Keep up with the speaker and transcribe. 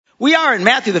We are in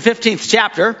Matthew, the 15th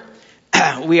chapter.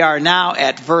 We are now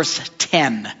at verse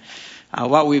 10.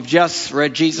 What we've just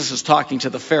read, Jesus is talking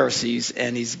to the Pharisees,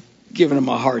 and he's giving them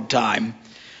a hard time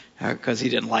because he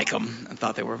didn't like them and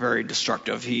thought they were very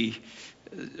destructive. He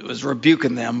was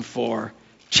rebuking them for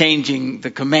changing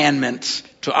the commandments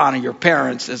to honor your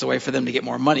parents as a way for them to get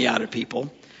more money out of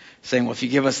people, saying, well, if you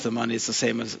give us the money, it's the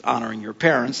same as honoring your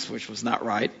parents, which was not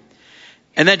right.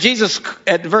 And then Jesus,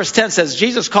 at verse 10 says,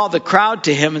 Jesus called the crowd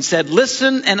to him and said,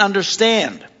 listen and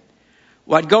understand.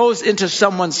 What goes into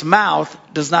someone's mouth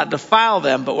does not defile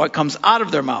them, but what comes out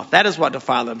of their mouth, that is what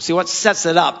defiles them. See, what sets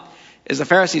it up is the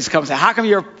Pharisees come and say, how come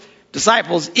your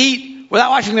disciples eat without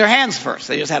washing their hands first?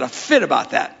 They just had a fit about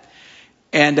that.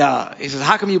 And he says,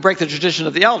 how come you break the tradition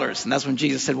of the elders? And that's when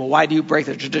Jesus said, well, why do you break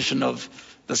the tradition of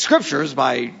the scriptures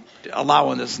by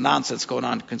allowing this nonsense going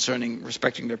on concerning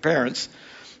respecting their parents?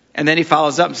 And then he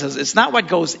follows up and says, it's not what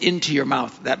goes into your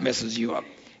mouth that messes you up.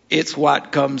 It's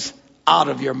what comes out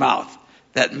of your mouth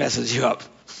that messes you up.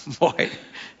 Boy,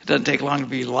 it doesn't take long to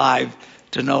be alive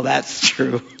to know that's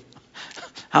true.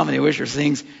 How many wish or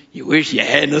things you wish you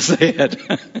hadn't said?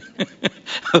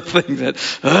 A thing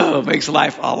that makes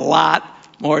life a lot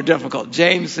more difficult.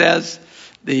 James says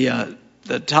the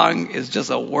tongue is just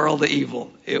a world of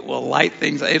evil. It will light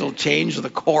things. It'll change the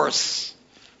course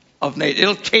of nature.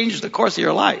 It'll change the course of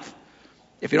your life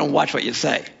if you don't watch what you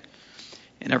say.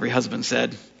 And every husband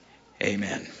said,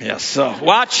 amen. Yes, so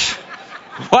watch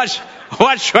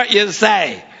what you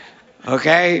say,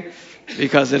 okay?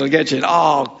 Because it'll get you in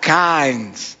all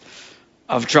kinds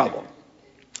of trouble.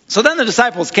 So then the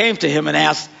disciples came to him and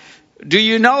asked, do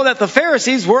you know that the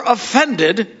Pharisees were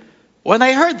offended when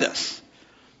they heard this?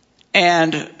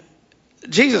 And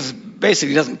Jesus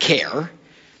basically doesn't care.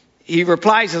 He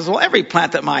replies, says, well, every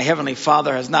plant that my heavenly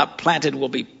Father has not planted will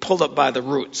be pulled up by the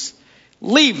roots.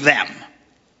 Leave them.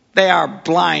 They are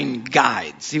blind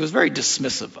guides. He was very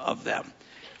dismissive of them.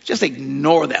 Just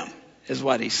ignore them, is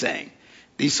what he's saying.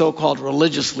 These so-called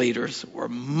religious leaders were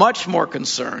much more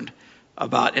concerned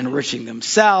about enriching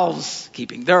themselves,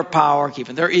 keeping their power,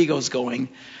 keeping their egos going,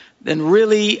 than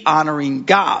really honoring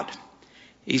God.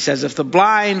 He says, if the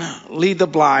blind lead the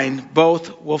blind,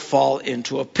 both will fall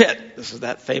into a pit. This is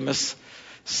that famous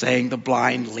saying, the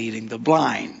blind leading the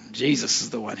blind. Jesus is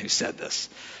the one who said this.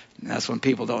 And that's when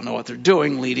people don't know what they're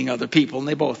doing, leading other people, and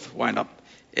they both wind up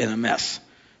in a mess.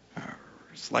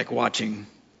 It's like watching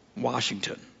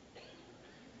Washington.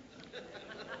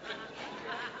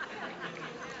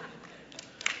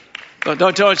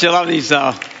 Don't you love these?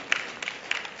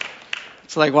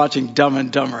 It's like watching Dumb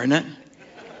and Dumber, isn't it?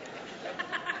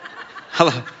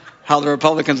 How the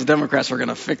Republicans and Democrats are going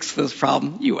to fix this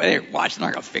problem. They're not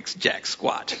going to fix jack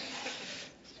squat.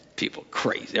 People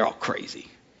crazy. They're all crazy.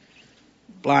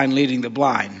 Blind leading the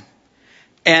blind.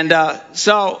 And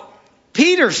so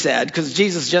Peter said, because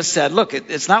Jesus just said, look,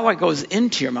 it's not what goes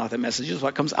into your mouth that messes you, it's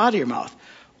what comes out of your mouth.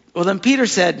 Well, then Peter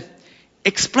said,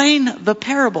 explain the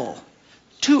parable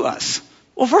to us.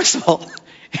 Well, first of all,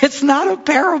 it's not a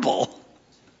parable.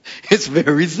 It's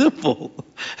very simple.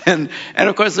 And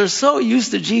of course, they're so used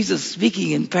to Jesus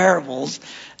speaking in parables,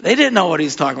 they didn't know what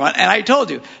he's talking about. And I told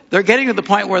you, they're getting to the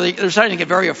point where they're starting to get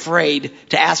very afraid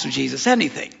to ask Jesus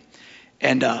anything.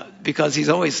 And because he's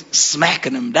always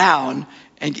smacking them down,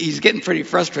 and he's getting pretty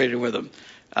frustrated with them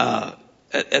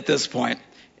at this point.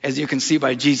 As you can see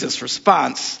by Jesus'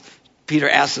 response, Peter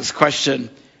asks this question,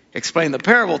 explain the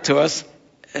parable to us,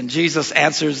 and Jesus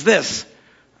answers this.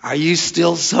 Are you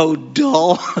still so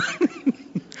dull?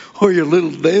 Or your little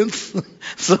dance?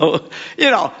 So,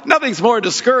 nothing's more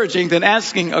discouraging than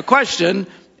asking a question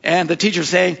and the teacher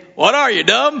saying, what are you,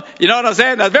 dumb? You know what I'm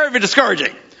saying? That's very, very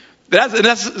discouraging.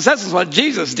 That's what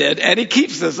Jesus did, and he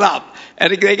keeps this up.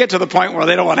 And they get to the point where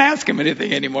they don't want to ask him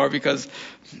anything anymore because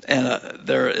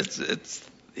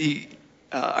he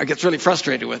gets really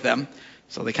frustrated with them.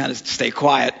 So they kind of stay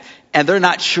quiet. And they're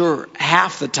not sure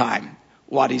half the time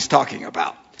what he's talking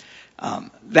about.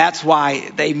 That's why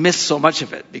they miss so much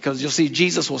of it, because you'll see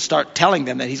Jesus will start telling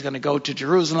them that he's going to go to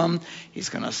Jerusalem, he's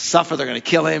going to suffer, they're going to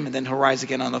kill him, and then he'll rise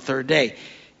again on the third day.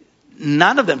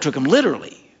 None of them took him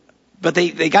literally, but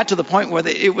they got to the point where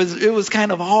it was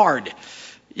kind of hard.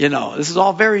 This is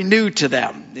all very new to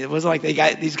them. It wasn't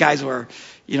like these guys were,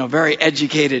 very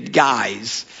educated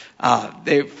guys.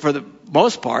 For the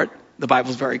most part, the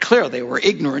Bible's very clear. They were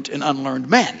ignorant and unlearned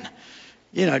men.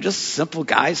 Just simple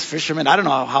guys, fishermen. I don't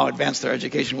know how advanced their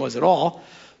education was at all,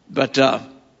 but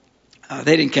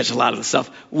they didn't catch a lot of the stuff.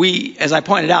 As I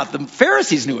pointed out, the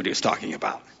Pharisees knew what he was talking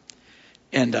about,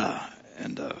 but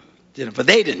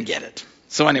they didn't get it.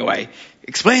 So anyway,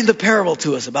 explain the parable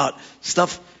to us about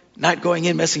stuff not going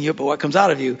in, messing you up, but what comes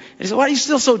out of you. And he said, why are you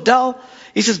still so dull?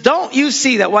 He says, don't you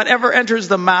see that whatever enters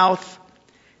the mouth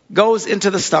goes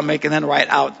into the stomach and then right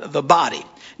out the body?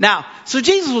 Now, so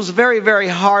Jesus was very, very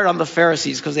hard on the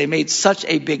Pharisees because they made such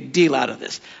a big deal out of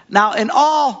this. Now, in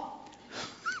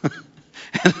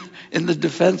the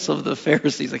defense of the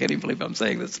Pharisees, I can't even believe I'm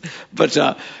saying this, but,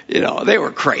 they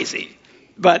were crazy.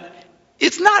 But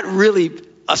it's not really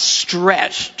a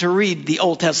stretch to read the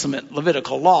Old Testament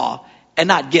Levitical law and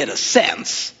not get a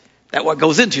sense that what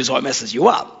goes into you is what messes you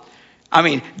up. I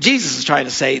mean, Jesus is trying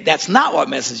to say that's not what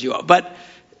messes you up. But,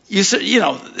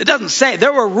 it doesn't say.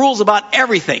 There were rules about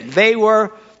everything. They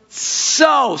were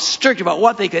so strict about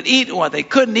what they could eat and what they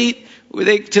couldn't eat.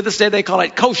 To this day, they call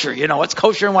it kosher. What's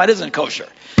kosher and what isn't kosher.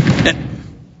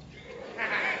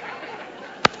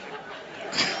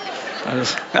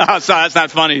 Sorry, that's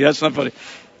not funny. That's not funny.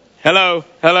 Hello.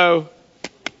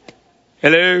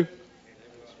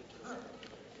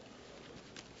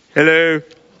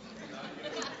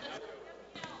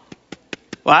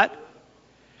 What?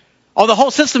 Oh, the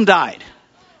whole system died.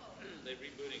 They're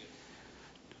rebooting it.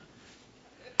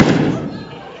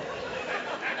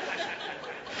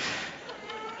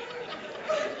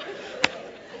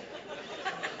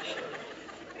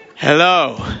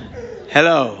 Hello.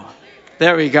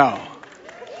 There we go.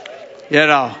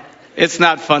 It's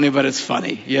not funny, but it's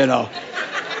funny,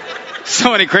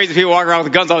 So many crazy people walking around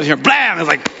with guns all here. Blam! It's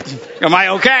like, am I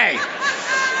okay?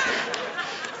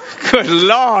 Good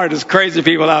Lord, there's crazy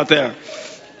people out there.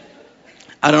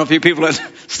 I don't know if you people at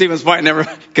Stevens Point never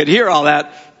could hear all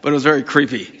that, but it was very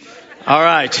creepy. All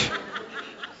right.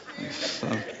 So,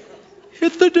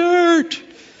 hit the dirt.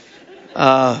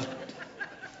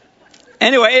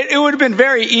 Anyway, it would have been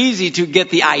very easy to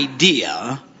get the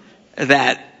idea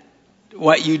that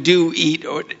what you do eat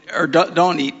or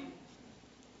don't eat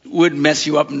would mess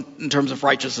you up in terms of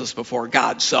righteousness before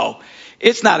God. So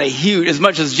it's not a huge, as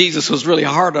much as Jesus was really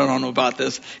hard on them about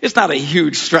this, it's not a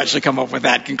huge stretch to come up with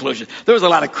that conclusion. There was a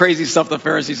lot of crazy stuff the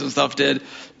Pharisees and stuff did.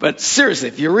 But seriously,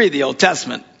 if you read the Old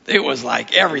Testament, it was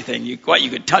like everything. What you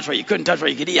could touch, what you couldn't touch,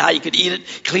 what you could eat, how you could eat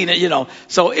it, clean it,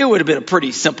 So it would have been a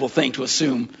pretty simple thing to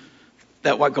assume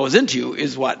that what goes into you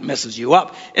is what messes you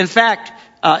up. In fact,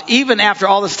 even after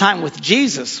all this time with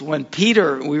Jesus, when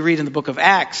Peter, we read in the book of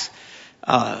Acts,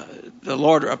 the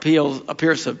Lord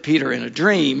appears to Peter in a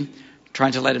dream,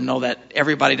 trying to let him know that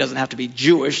everybody doesn't have to be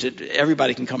Jewish, that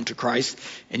everybody can come to Christ,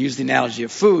 and use the analogy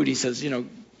of food. He says,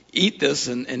 eat this.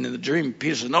 And in the dream,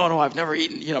 Peter says, no, I've never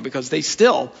eaten, because they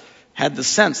still had the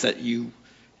sense that you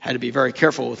had to be very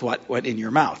careful with what went in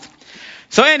your mouth.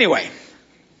 So anyway,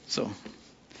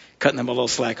 cutting them a little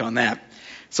slack on that.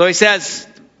 So he says,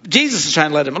 Jesus is trying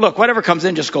to let him, look, whatever comes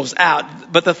in just goes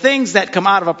out. But the things that come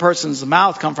out of a person's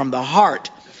mouth come from the heart,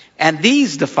 and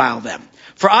these defile them.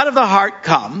 For out of the heart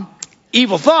come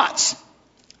evil thoughts.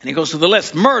 And he goes through the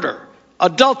list: murder,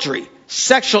 adultery,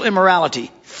 sexual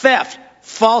immorality, theft,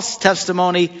 false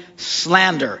testimony,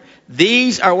 slander.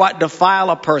 These are what defile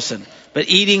a person. But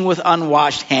eating with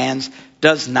unwashed hands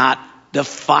does not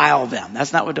defile them.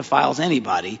 That's not what defiles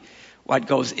anybody, what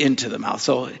goes into the mouth.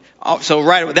 So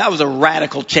right, that was a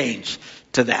radical change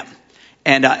to them.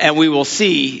 And we will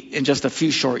see in just a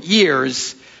few short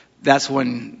years, that's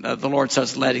when the Lord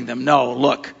starts letting them know,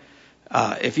 look,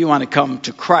 if you want to come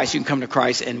to Christ, you can come to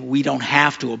Christ, and we don't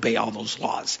have to obey all those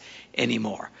laws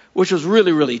anymore, which was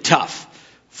really, really tough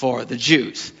for the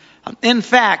Jews. In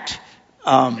fact,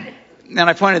 and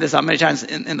I pointed this out many times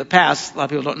in the past, a lot of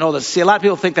people don't know this. See, a lot of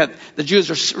people think that the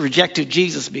Jews rejected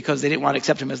Jesus because they didn't want to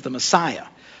accept him as the Messiah.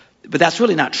 But that's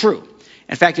really not true.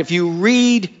 In fact, if you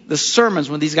read the sermons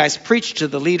when these guys preached to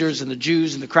the leaders and the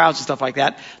Jews and the crowds and stuff like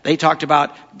that, they talked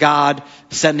about God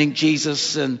sending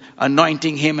Jesus and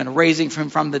anointing him and raising him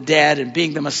from the dead and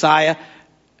being the Messiah.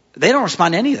 They don't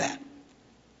respond to any of that.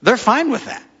 They're fine with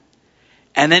that.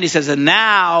 And then he says, and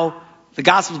now the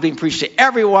gospel is being preached to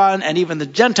everyone, and even the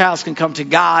Gentiles can come to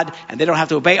God, and they don't have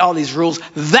to obey all these rules.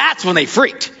 That's when they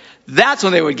freaked. That's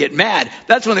when they would get mad.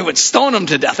 That's when they would stone them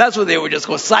to death. That's when they would just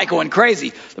go psycho and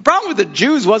crazy. The problem with the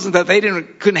Jews wasn't that they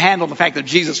couldn't handle the fact that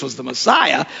Jesus was the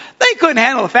Messiah. They couldn't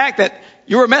handle the fact that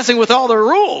you were messing with all their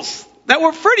rules that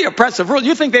were pretty oppressive rules.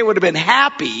 You think they would have been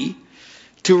happy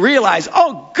to realize,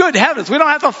 oh, good heavens, we don't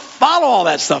have to follow all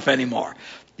that stuff anymore.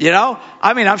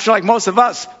 I'm sure like most of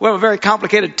us, we have a very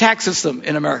complicated tax system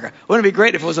in America. Wouldn't it be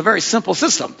great if it was a very simple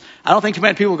system? I don't think too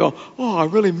many people go, oh, I'm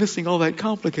really missing all that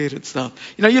complicated stuff.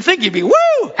 You think you'd be, woo,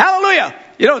 hallelujah.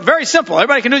 Very simple.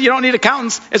 Everybody can do it. You don't need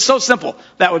accountants. It's so simple.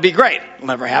 That would be great. It'll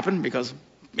never happen because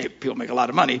people make a lot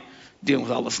of money dealing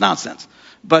with all this nonsense.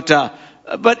 But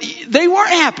they weren't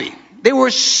happy. They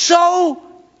were so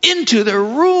into their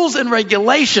rules and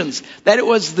regulations, that it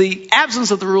was the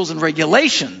absence of the rules and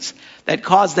regulations that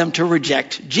caused them to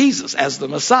reject Jesus as the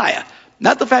Messiah.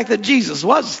 Not the fact that Jesus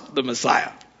was the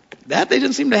Messiah. That they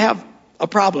didn't seem to have a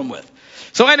problem with.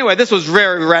 So anyway, this was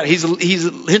very rare. He's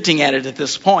hinting at it at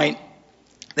this point.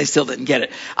 They still didn't get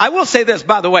it. I will say this,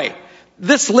 by the way.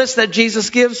 This list that Jesus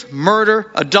gives,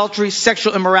 murder, adultery,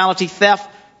 sexual immorality, theft,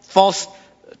 false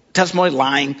testimony,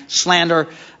 lying, slander,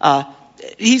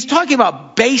 he's talking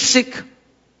about basic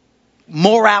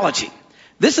morality.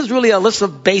 This is really a list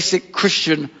of basic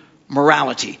Christian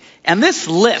morality. And this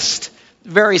list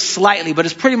varies slightly, but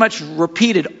it's pretty much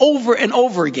repeated over and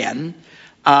over again.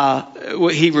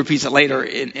 He repeats it later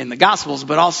in the Gospels,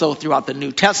 but also throughout the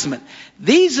New Testament.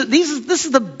 This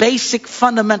is the basic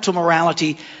fundamental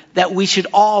morality that we should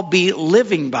all be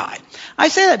living by. I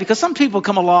say that because some people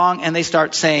come along and they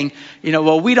start saying,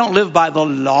 well, we don't live by the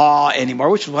law anymore,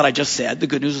 which is what I just said. The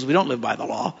good news is we don't live by the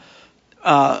law.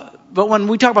 But when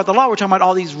we talk about the law, we're talking about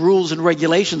all these rules and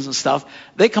regulations and stuff.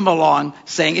 They come along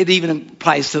saying it even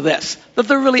applies to this, that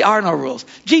there really are no rules.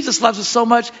 Jesus loves us so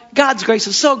much. God's grace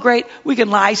is so great. We can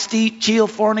lie, steal,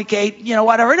 fornicate,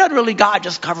 whatever. It doesn't really, God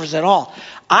just covers it all.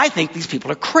 I think these people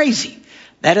are crazy.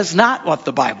 That is not what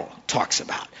the Bible talks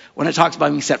about. When it talks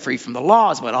about being set free from the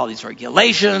law, it's about all these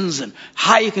regulations and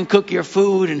how you can cook your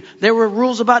food. And there were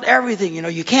rules about everything.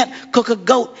 You can't cook a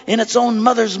goat in its own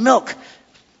mother's milk.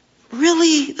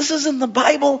 Really? This is in the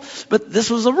Bible? But this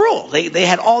was a rule. They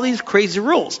had all these crazy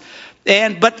rules.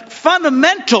 But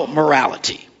fundamental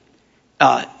morality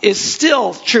is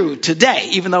still true today,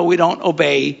 even though we don't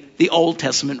obey the Old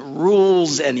Testament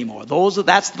rules anymore.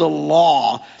 That's the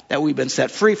law that we've been set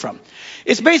free from.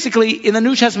 It's basically, in the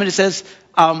New Testament, it says,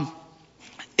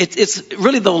 it's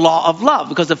really the law of love.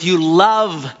 Because if you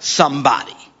love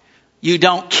somebody, you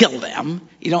don't kill them.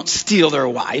 You don't steal their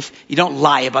wife. You don't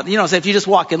lie about them. So if you just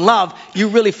walk in love, you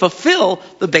really fulfill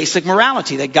the basic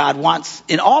morality that God wants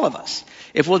in all of us.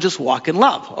 If we'll just walk in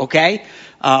love, okay?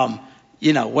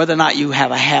 Whether or not you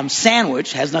have a ham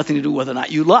sandwich has nothing to do with whether or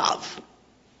not you love.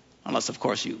 Unless, of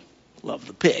course, you love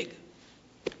the pig.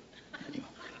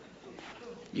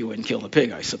 You wouldn't kill the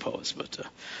pig, I suppose. But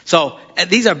so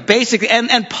these are basic,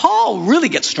 and Paul really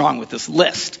gets strong with this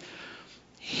list.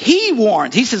 He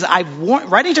says, I've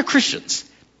warned, writing to Christians,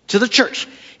 to the church,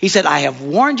 he said, I have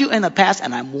warned you in the past,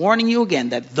 and I'm warning you again,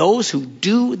 that those who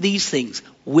do these things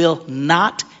will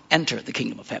not enter the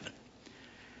kingdom of heaven.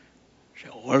 So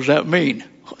what does that mean?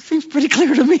 Well, it seems pretty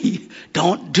clear to me.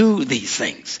 Don't do these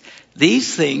things.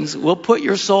 These things will put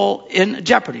your soul in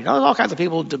jeopardy. Now, there's all kinds of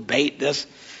people who debate this.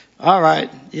 All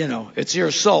right, it's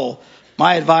your soul.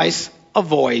 My advice,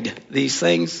 avoid these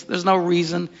things. There's no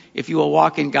reason, if you will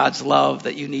walk in God's love,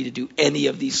 that you need to do any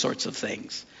of these sorts of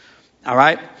things. All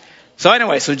right? So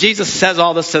anyway, Jesus says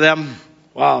all this to them.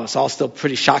 Wow, it's all still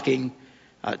pretty shocking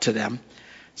to them.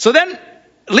 So then,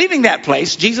 leaving that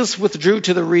place, Jesus withdrew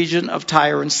to the region of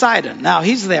Tyre and Sidon. Now,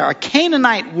 he's there. A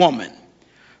Canaanite woman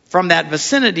from that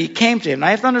vicinity came to him. Now,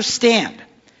 you have to understand,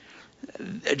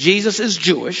 Jesus is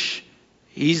Jewish.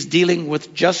 He's dealing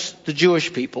with just the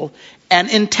Jewish people, and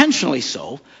intentionally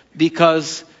so,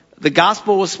 because the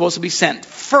gospel was supposed to be sent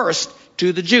first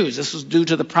to the Jews. This was due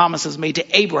to the promises made to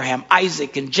Abraham,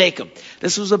 Isaac, and Jacob.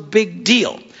 This was a big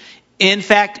deal. In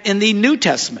fact, in the New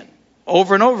Testament,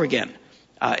 over and over again,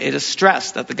 it is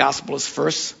stressed that the gospel is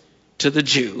first to the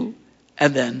Jew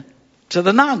and then to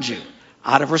the non-Jew,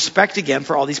 out of respect again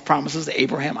for all these promises to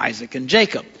Abraham, Isaac, and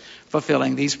Jacob,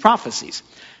 fulfilling these prophecies.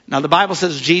 Now, the Bible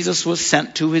says Jesus was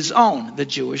sent to his own, the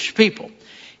Jewish people.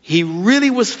 He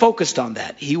really was focused on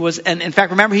that. And in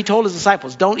fact, remember, he told his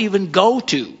disciples, don't even go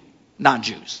to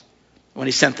non-Jews when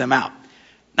he sent them out.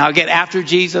 Now, again, after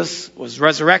Jesus was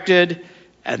resurrected,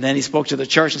 and then he spoke to the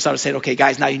church and started saying, okay,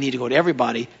 guys, now you need to go to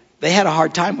everybody. They had a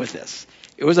hard time with this.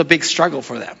 It was a big struggle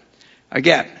for them.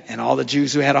 Again, and all the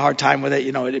Jews who had a hard time with it,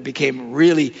 it became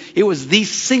it was the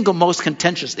single most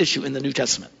contentious issue in the New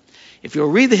Testament. If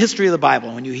you'll read the history of the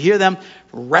Bible, when you hear them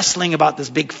wrestling about this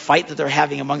big fight that they're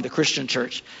having among the Christian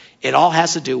church, it all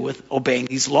has to do with obeying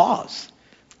these laws.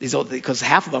 Because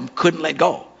half of them couldn't let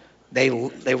go. They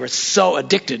were so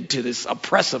addicted to this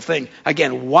oppressive thing.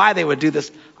 Again, why they would do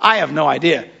this, I have no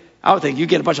idea. I would think, you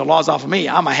get a bunch of laws off of me,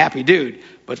 I'm a happy dude.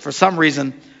 But for some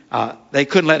reason, they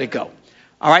couldn't let it go.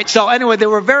 All right, so anyway, they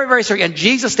were very, very serious. And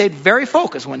Jesus stayed very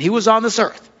focused when he was on this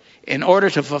earth in order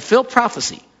to fulfill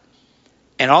prophecy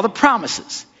and all the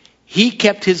promises. He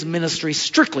kept his ministry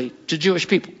strictly to Jewish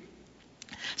people.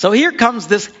 So here comes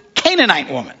this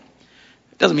Canaanite woman.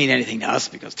 It doesn't mean anything to us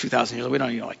because 2,000 years ago, we don't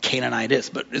even know what Canaanite is.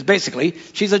 But it's basically,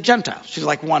 she's a Gentile. She's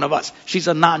like one of us. She's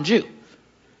a non-Jew.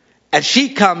 And she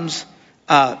comes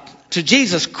to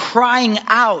Jesus, crying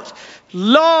out,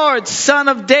 "Lord, Son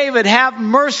of David, have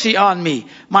mercy on me.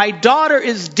 My daughter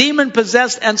is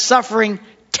demon-possessed and suffering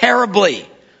terribly."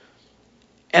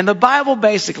 And the Bible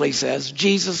basically says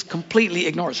Jesus completely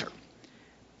ignores her.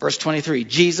 Verse 23,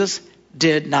 Jesus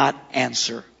did not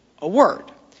answer a word.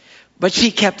 But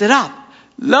she kept it up.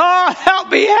 "Lord, help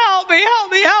me, help me,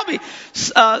 help me, help me."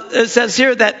 It says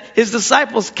here that his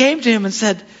disciples came to him and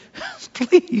said,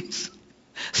 "Please,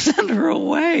 send her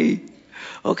away."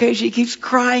 Okay, she keeps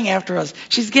crying after us.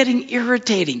 She's getting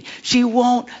irritating. She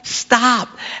won't stop.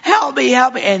 "Help me,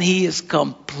 help me." And he is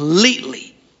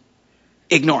completely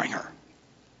ignoring her.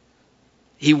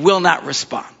 He will not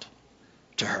respond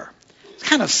to her. It's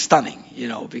kind of stunning,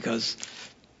 because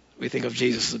we think of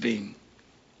Jesus as being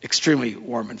extremely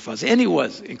warm and fuzzy. And he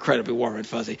was incredibly warm and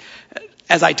fuzzy.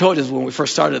 As I told you when we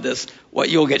first started this, what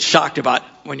you'll get shocked about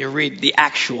when you read the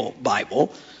actual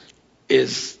Bible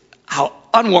is how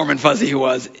unwarm and fuzzy he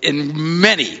was in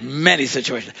many, many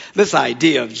situations. This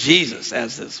idea of Jesus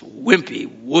as this wimpy,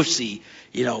 wussy,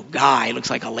 guy,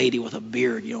 looks like a lady with a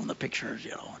beard, in the pictures,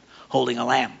 holding a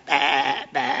lamb, and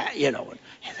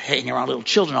hanging around little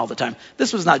children all the time.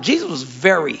 Jesus was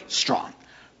very strong,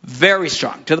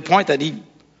 to the point that he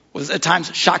was at times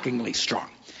shockingly strong.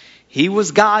 He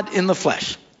was God in the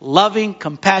flesh, loving,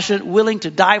 compassionate, willing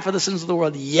to die for the sins of the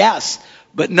world, yes,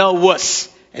 but no wuss.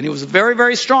 And he was very,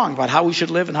 very strong about how we should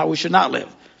live and how we should not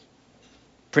live.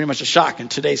 Pretty much a shock in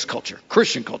today's culture.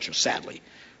 Christian culture, sadly,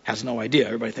 has no idea.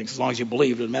 Everybody thinks as long as you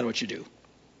believe, it doesn't matter what you do.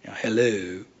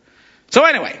 Hello. So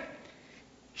anyway,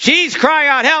 she's crying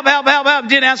out, "Help, help, help, help."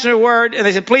 Didn't answer a word. And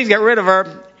they said, "Please get rid of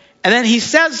her." And then he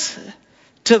says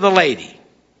to the lady,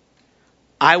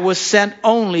 "I was sent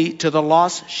only to the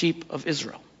lost sheep of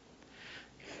Israel."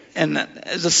 And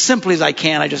as simply as I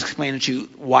can, I just explained to you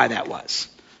why that was.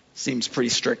 Seems pretty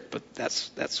strict, but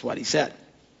that's what he said.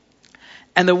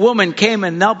 And the woman came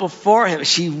and knelt before him.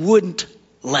 She wouldn't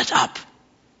let up.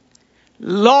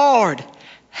 "Lord,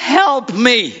 help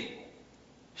me,"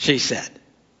 she said.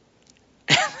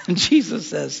 And Jesus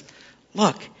says,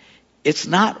 "Look, it's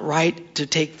not right to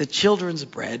take the children's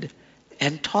bread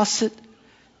and toss it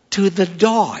to the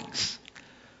dogs."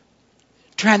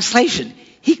 Translation,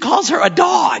 he calls her a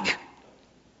dog.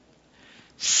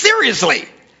 Seriously,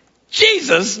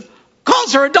 Jesus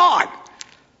calls her a dog.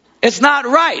 It's not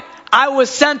right. "I was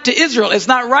sent to Israel." It's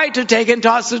not right to take and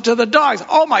toss it to the dogs.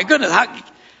 Oh my goodness.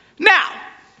 Now,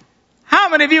 how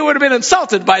many of you would have been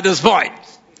insulted by this point?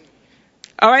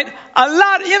 All right. A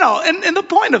lot, and the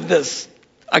point of this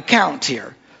account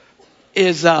here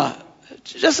is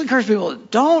just encourage people,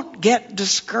 don't get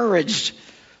discouraged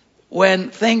when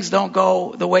things don't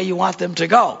go the way you want them to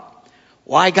go.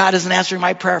 Why God isn't answering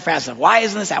my prayer fast enough? Why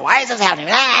isn't this happening? Why is this happening?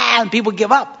 And people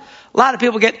give up. A lot of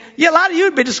people a lot of you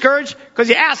would be discouraged because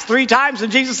you asked 3 times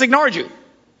and Jesus ignored you.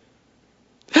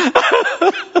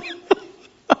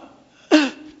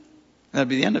 That'd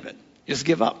be the end of it. Just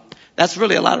give up. That's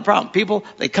really a lot of problem. People,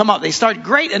 they come up, they start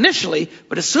great initially,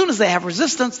 but as soon as they have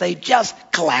resistance, they just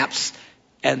collapse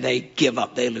and they give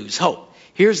up. They lose hope.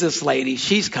 Here's this lady.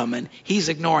 She's coming. He's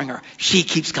ignoring her. She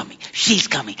keeps coming. She's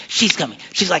coming. She's coming.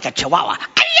 She's like a chihuahua.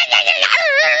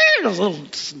 Those little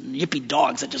yippy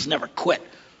dogs that just never quit.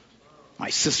 My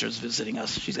sister's visiting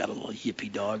us. She's got a little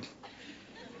yippy dog.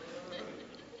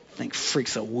 I think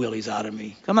freaks the willies out of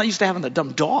me. I'm not used to having the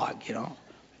dumb dog,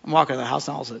 I'm walking to the house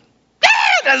and all of a sudden,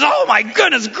 oh my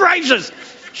goodness gracious.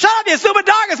 Shut up, you stupid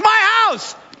dog. It's my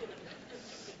house.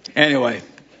 Anyway.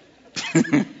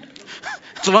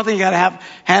 So one thing you got to have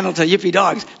handled to yippy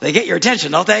dogs. They get your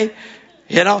attention, don't they?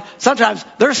 Sometimes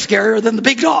they're scarier than the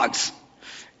big dogs.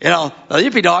 The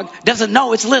yippy dog doesn't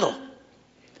know it's little.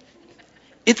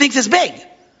 It thinks it's big.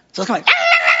 So it's kind of like,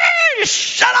 just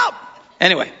shut up.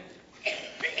 Anyway.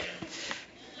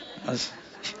 I was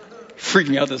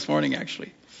freaking out this morning,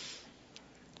 actually.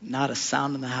 Not a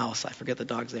sound in the house. I forget the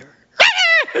dog's there.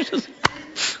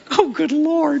 Oh, good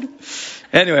Lord.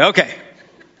 Anyway, okay.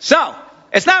 So,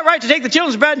 it's not right to take the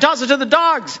children's bread and toss it to the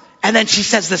dogs. And then she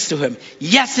says this to him.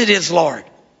 "Yes, it is, Lord.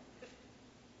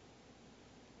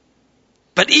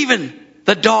 But even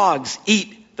the dogs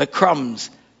eat the crumbs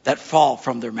that fall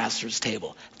from their master's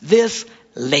table." This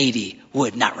lady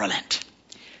would not relent.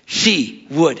 She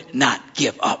would not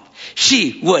give up.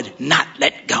 She would not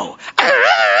let go.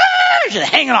 She's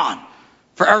hanging on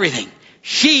for everything.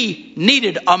 She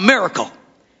needed a miracle.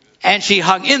 And she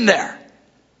hung in there.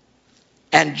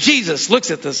 And Jesus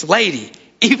looks at this lady,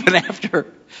 even after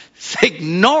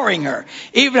ignoring her,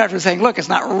 even after saying, "Look, it's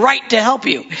not right to help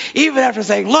you," even after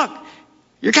saying, "Look,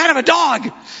 you're kind of a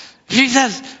dog." She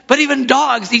says, "But even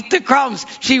dogs eat the crumbs."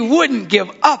 She wouldn't give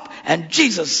up. And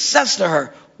Jesus says to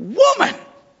her, "Woman,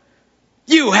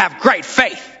 you have great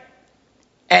faith,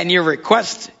 and your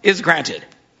request is granted."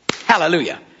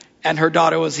 Hallelujah. And her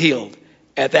daughter was healed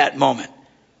at that moment.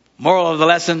 Moral of the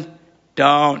lesson,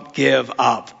 don't give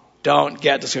up. Don't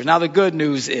get discouraged. Now the good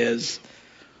news is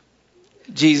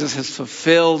Jesus has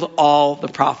fulfilled all the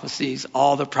prophecies,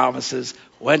 all the promises,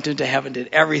 went into heaven, did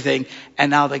everything,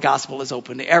 and now the gospel is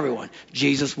open to everyone.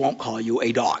 Jesus won't call you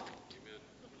a dog.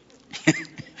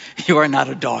 You are not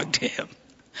a dog to him.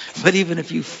 But even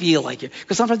if you feel like it,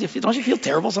 because sometimes don't you feel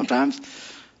terrible sometimes?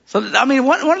 So, I mean,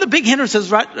 one of the big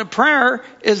hindrances, right, prayer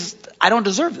is, I don't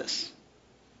deserve this.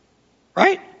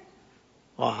 Right?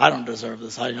 Well, I don't deserve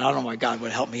this. I don't know why God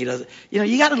would help me. He doesn't.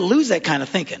 You got to lose that kind of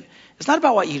thinking. It's not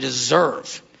about what you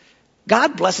deserve.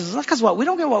 God blesses us not because we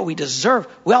don't get what we deserve.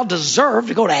 We all deserve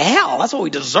to go to hell. That's what we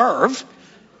deserve.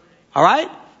 All right?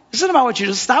 This isn't about what you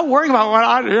just stop worrying about.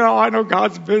 I know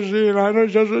God's busy and I know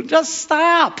just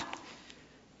stop.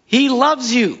 He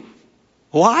loves you.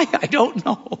 Why? I don't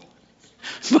know.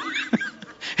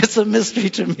 It's a mystery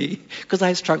to me because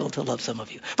I struggle to love some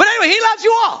of you. But anyway, he loves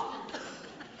you all.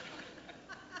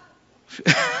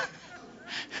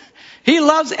 He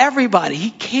loves everybody. He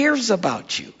cares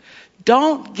about you.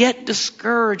 Don't get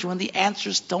discouraged when the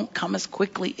answers don't come as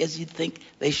quickly as you think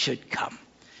they should come.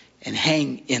 And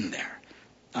hang in there.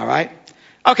 All right?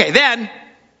 Okay, then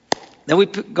we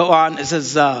go on. It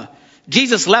says,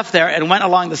 Jesus left there and went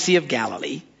along the Sea of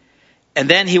Galilee. And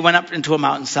then he went up into a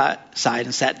mountainside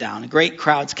and sat down. And great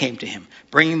crowds came to him,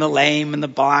 bringing the lame and the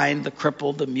blind, the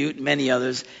crippled, the mute, and many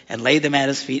others, and laid them at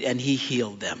his feet, and he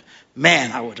healed them.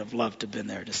 Man, I would have loved to have been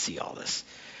there to see all this.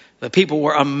 The people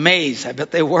were amazed. I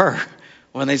bet they were.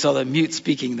 When they saw the mute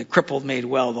speaking, the crippled made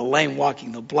well, the lame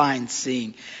walking, the blind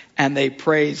seeing, and they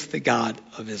praised the God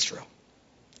of Israel.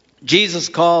 Jesus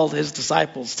called his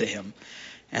disciples to him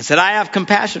and said, "I have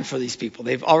compassion for these people.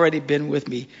 They've already been with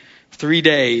me 3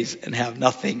 days and have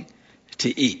nothing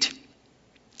to eat."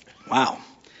 Wow.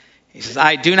 He says,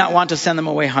 "I do not want to send them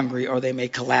away hungry, or they may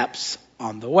collapse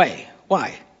on the way."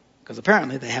 Why? Because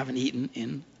apparently they haven't eaten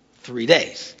in 3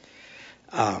 days.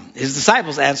 His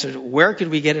disciples answered, "Where could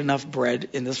we get enough bread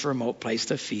in this remote place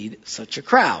to feed such a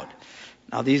crowd?"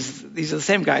 Now these are the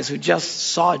same guys who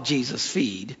just saw Jesus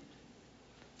feed,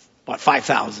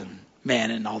 5,000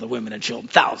 men and all the women and children,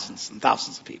 thousands and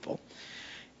thousands of people.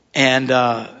 And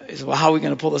he said, "Well, how are we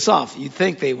going to pull this off?" You'd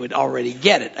think they would already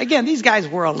get it. Again, these guys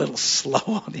were a little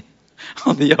slow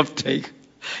on the uptake.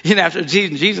 After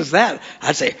Jesus that,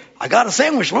 I'd say, "I got a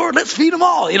sandwich, Lord, let's feed them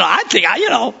all." I'd think,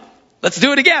 let's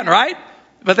do it again, right?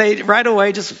 But they right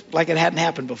away, just like it hadn't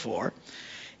happened before.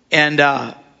 And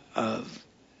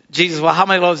Jesus, "Well, how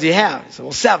many loaves do you have?" He said,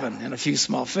 "Well, 7 and a few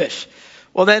small fish."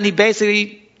 Well, then he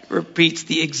basically repeats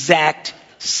the exact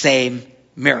same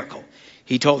miracle.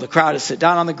 He told the crowd to sit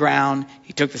down on the ground.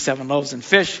 He took the 7 loaves and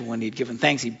fish. When he'd given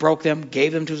thanks, he broke them,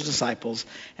 gave them to his disciples,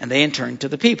 and they in turn to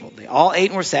the people. They all ate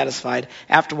and were satisfied.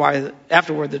 Afterward,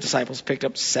 the disciples picked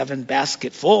up 7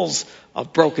 basketfuls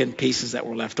of broken pieces that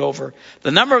were left over.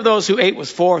 The number of those who ate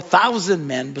was 4,000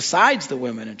 men, besides the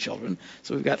women and children.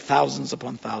 So we've got thousands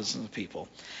upon thousands of people.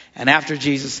 And after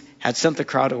Jesus had sent the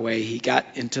crowd away, he got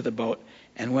into the boat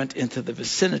and went into the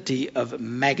vicinity of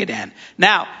Magadan.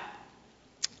 Now,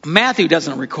 Matthew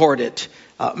doesn't record it.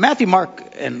 Matthew,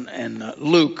 Mark, and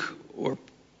Luke were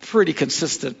pretty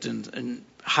consistent in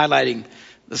highlighting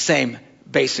the same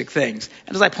basic things.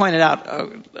 And as I pointed out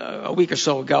a week or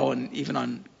so ago, and even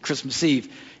on Christmas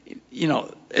Eve,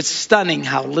 it's stunning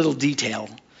how little detail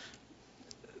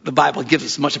the Bible gives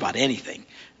us much about anything.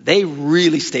 They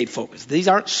really stayed focused. These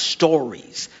aren't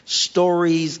stories.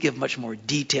 Stories give much more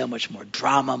detail, much more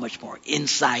drama, much more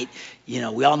insight. We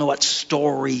all know what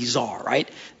stories are, right?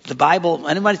 The Bible,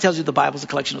 anybody tells you the Bible is a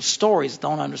collection of stories,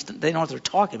 don't understand. They don't know what they're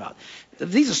talking about.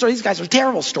 These are stories. These guys are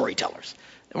terrible storytellers.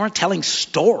 They weren't telling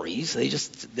stories. They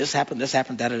just, this happened,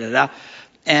 da-da-da-da.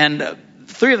 And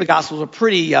 3 of the Gospels are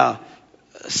pretty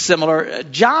similar.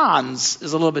 John's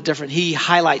is a little bit different. He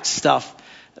highlights stuff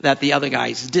that the other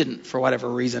guys didn't for whatever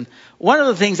reason. One of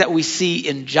the things that we see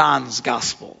in John's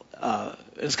gospel,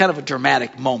 is kind of a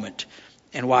dramatic moment,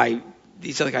 and why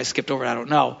these other guys skipped over it, I don't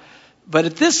know. But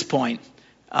at this point,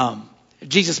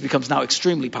 Jesus becomes now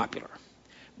extremely popular.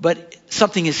 But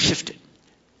something has shifted.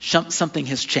 Something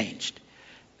has changed.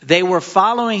 They were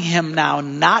following him now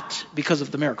not because of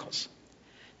the miracles,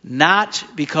 not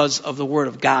because of the word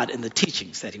of God and the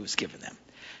teachings that he was giving them.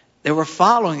 They were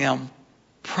following him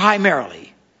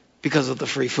primarily because of the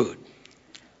free food.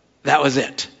 That was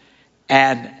it.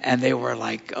 And they were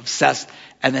like obsessed.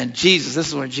 And then this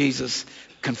is when Jesus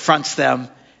confronts them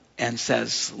and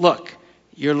says, "Look,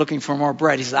 you're looking for more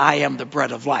bread." He says, "I am the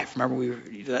bread of life." Remember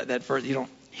that verse? You don't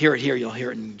hear it here. You'll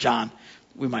hear it in John.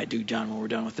 We might do John when we're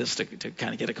done with this to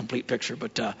kind of get a complete picture.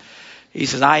 But he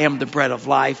says, I am the bread of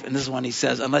life. And this is when he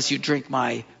says, unless you drink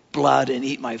my blood and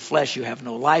eat my flesh, you have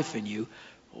no life in you.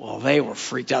 Well, they were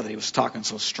freaked out that he was talking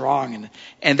so strong.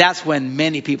 And that's when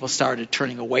many people started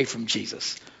turning away from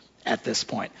Jesus at this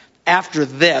point. After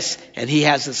this, and he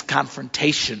has this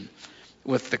confrontation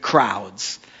with the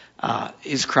crowds,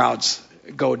 his crowds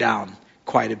go down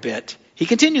quite a bit. He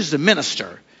continues to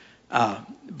minister,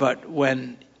 but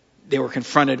when they were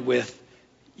confronted with,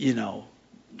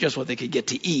 just what they could get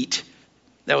to eat,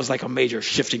 that was like a major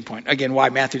shifting point. Again, why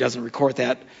Matthew doesn't record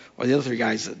that, or the other three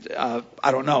guys,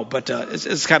 I don't know, but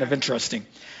it's kind of interesting.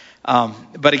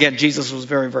 But again, Jesus was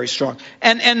very, very strong.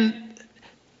 And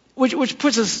which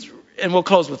puts us, and we'll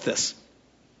close with this.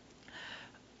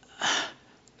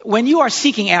 When you are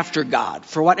seeking after God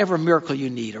for whatever miracle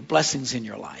you need or blessings in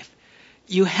your life,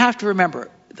 you have to remember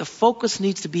the focus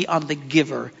needs to be on the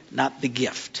giver, not the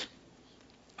gift.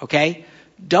 Okay?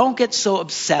 Don't get so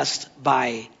obsessed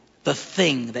by the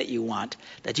thing that you want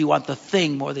the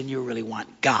thing more than you really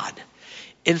want God.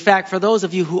 In fact, for those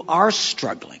of you who are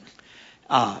struggling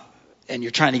and you're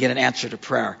trying to get an answer to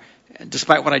prayer, and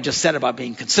despite what I just said about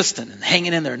being consistent and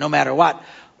hanging in there no matter what,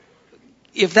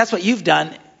 if that's what you've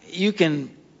done, you can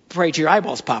pray till your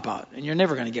eyeballs pop out and you're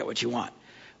never going to get what you want.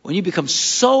 When you become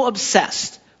so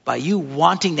obsessed by you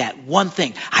wanting that one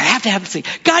thing, I have to have this thing.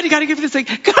 God, you got to give me this thing.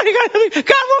 God, you got to.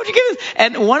 God, won't you give this?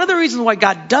 And one of the reasons why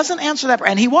God doesn't answer that prayer,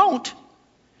 and He won't,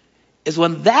 is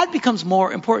when that becomes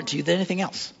more important to you than anything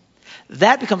else.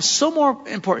 That becomes so more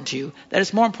important to you that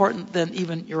it's more important than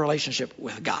even your relationship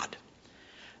with God.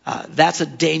 That's a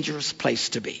dangerous place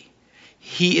to be.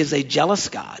 He is a jealous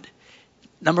God.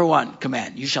 Number one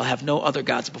command, you shall have no other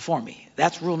gods before me.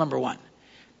 That's rule number one.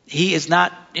 He is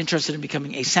not interested in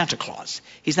becoming a Santa Claus.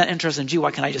 He's not interested in, gee,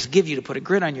 what can I just give you to put a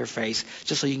grin on your face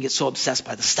just so you can get so obsessed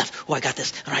by the stuff. Oh, I got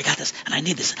this, and I got this, and I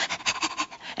need this.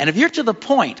 And if you're to the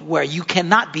point where you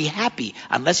cannot be happy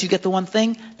unless you get the one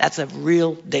thing, that's a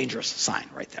real dangerous sign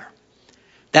right there.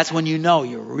 That's when you know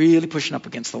you're really pushing up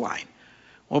against the line.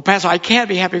 Well, Pastor, I can't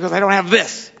be happy because I don't have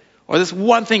this. Or this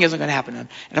one thing isn't going to happen. And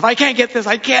if I can't get this,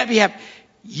 I can't be happy.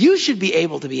 You should be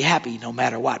able to be happy no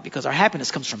matter what, because our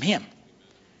happiness comes from Him.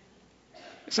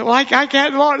 So, well, I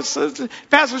can't, Lord, Pastor,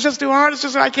 it's just too hard. It's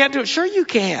just, I can't do it. Sure you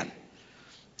can. And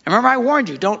remember, I warned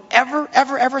you, don't ever,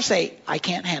 ever, ever say, I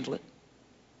can't handle it.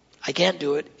 I can't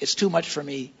do it. It's too much for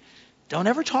me. Don't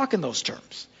ever talk in those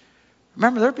terms.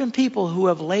 Remember, there have been people who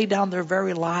have laid down their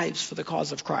very lives for the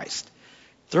cause of Christ.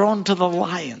 Thrown to the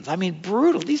lions. I mean,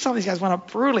 brutal. Some of these guys went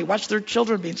up brutally, watched their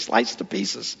children being sliced to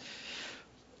pieces,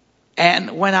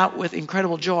 and went out with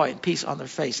incredible joy and peace on their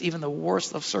face, even the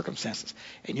worst of circumstances.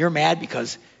 And you're mad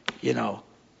because, your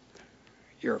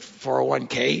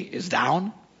 401k is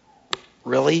down?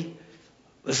 Really?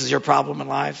 This is your problem in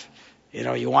life?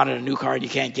 You wanted a new car and you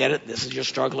can't get it. This is your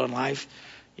struggle in life.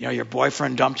 Your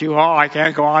boyfriend dumped you. Oh, I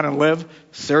can't go on and live.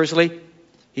 Seriously?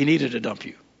 He needed to dump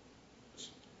you.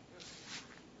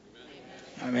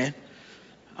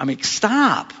 I mean,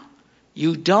 stop.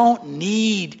 You don't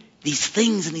need these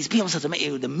things and these people.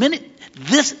 The minute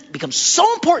this becomes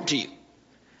so important to you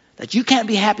that you can't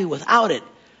be happy without it,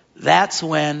 that's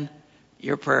when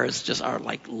your prayers just are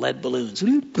like lead balloons.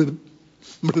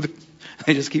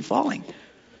 They just keep falling.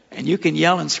 And you can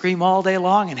yell and scream all day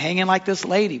long and hang in like this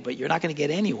lady, but you're not going to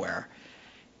get anywhere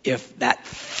if that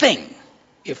thing,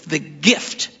 if the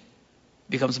gift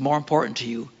becomes more important to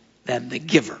you than the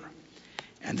giver.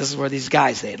 And this is where these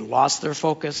guys, they had lost their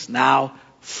focus. Now,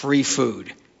 free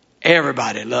food.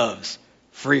 Everybody loves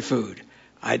free food.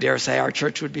 I dare say our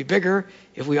church would be bigger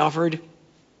if we offered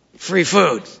free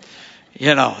food.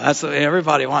 That's what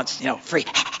everybody wants, free.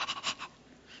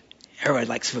 Everybody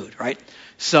likes food, right?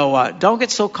 So don't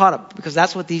get so caught up, because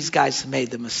that's what these guys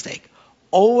made the mistake.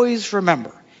 Always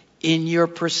remember, in your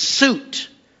pursuit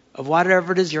of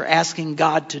whatever it is you're asking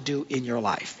God to do in your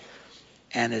life,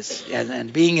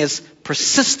 and being as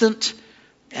persistent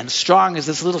and strong as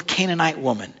this little Canaanite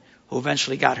woman who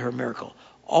eventually got her miracle,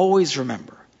 always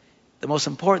remember, the most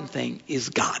important thing is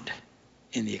God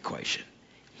in the equation.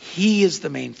 He is the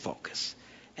main focus.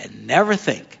 And never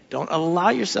think, don't allow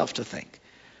yourself to think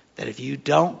that if you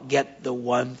don't get the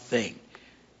one thing,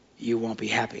 you won't be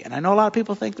happy. And I know a lot of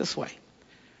people think this way.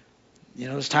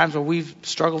 There's times where we've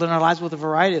struggled in our lives with a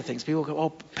variety of things. People go, oh,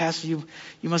 Pastor, you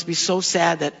must be so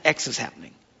sad that X is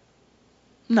happening.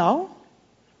 No.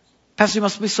 Pastor, you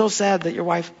must be so sad that your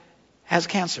wife has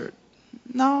cancer.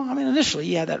 No, initially,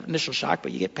 yeah, that initial shock,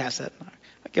 but you get past that.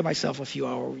 I give myself a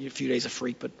few days of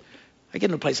freak, but I get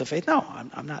in a place of faith. No,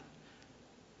 I'm not.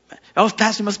 Oh,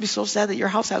 Pastor, you must be so sad that your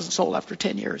house hasn't sold after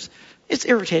 10 years. It's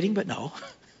irritating, but no,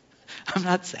 I'm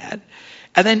not sad.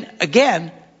 And then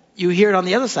again, you hear it on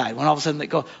the other side when all of a sudden they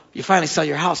go, you finally sell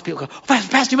your house. People go, oh,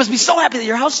 Pastor, you must be so happy that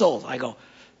your house sold. I go,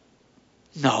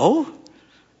 no.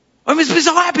 I must be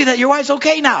so happy that your wife's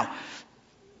okay now.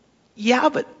 Yeah,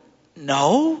 but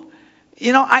no.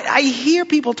 You know, I hear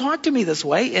people talk to me this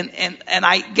way, and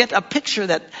I get a picture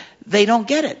that they don't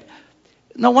get it.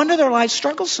 No wonder their lives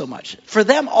struggle so much. For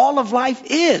them, all of life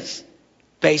is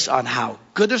based on how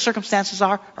good their circumstances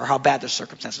are or how bad their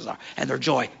circumstances are. And their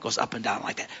joy goes up and down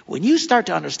like that. When you start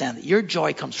to understand that your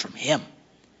joy comes from Him,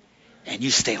 and you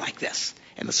stay like this,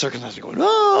 and the circumstances are going,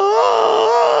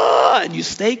 oh, and you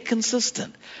stay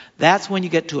consistent, that's when you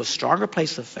get to a stronger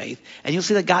place of faith, and you'll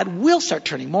see that God will start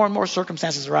turning more and more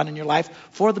circumstances around in your life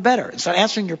for the better and start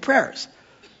answering your prayers.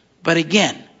 But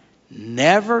again,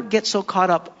 never get so caught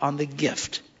up on the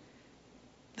gift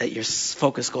that your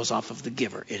focus goes off of the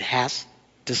giver. It has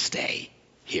to stay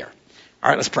here. All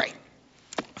right, let's pray.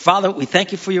 Father, we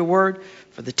thank you for your word,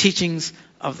 for the teachings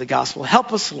of the gospel.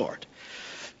 Help us, Lord,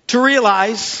 to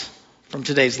realize from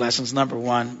today's lessons, number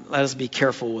one, let us be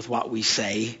careful with what we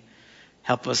say.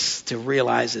 Help us to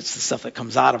realize it's the stuff that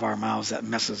comes out of our mouths that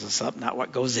messes us up, not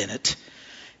what goes in it.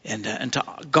 And to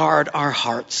guard our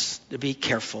hearts, to be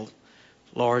careful,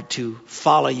 Lord, to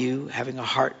follow you, having a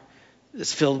heart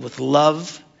that's filled with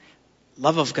love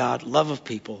of God, love of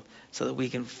people, so that we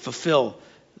can fulfill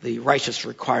the righteous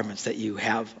requirements that you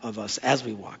have of us as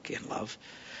we walk in love.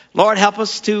 Lord, help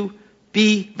us to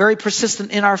be very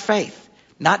persistent in our faith,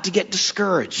 not to get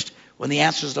discouraged when the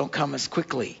answers don't come as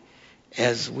quickly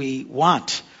as we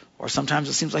want, or sometimes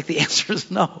it seems like the answer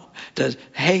is no. To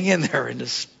hang in there and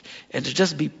to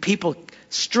just be people,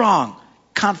 strong,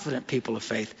 confident people of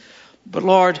faith. But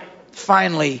Lord,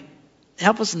 finally,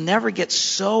 help us never get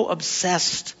so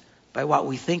obsessed by what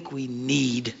we think we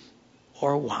need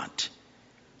or want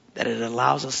that it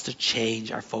allows us to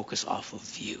change our focus off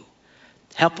of you.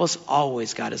 Help us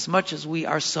always, God, as much as we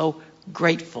are so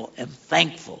grateful and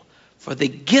thankful for the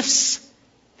gifts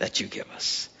that you give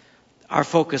us. Our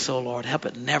focus, oh Lord, help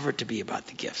it never to be about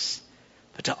the gifts,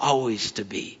 but to always to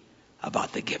be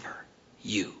about the giver,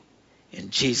 you. In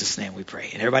Jesus' name we pray.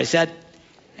 And everybody said,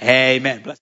 amen. Bless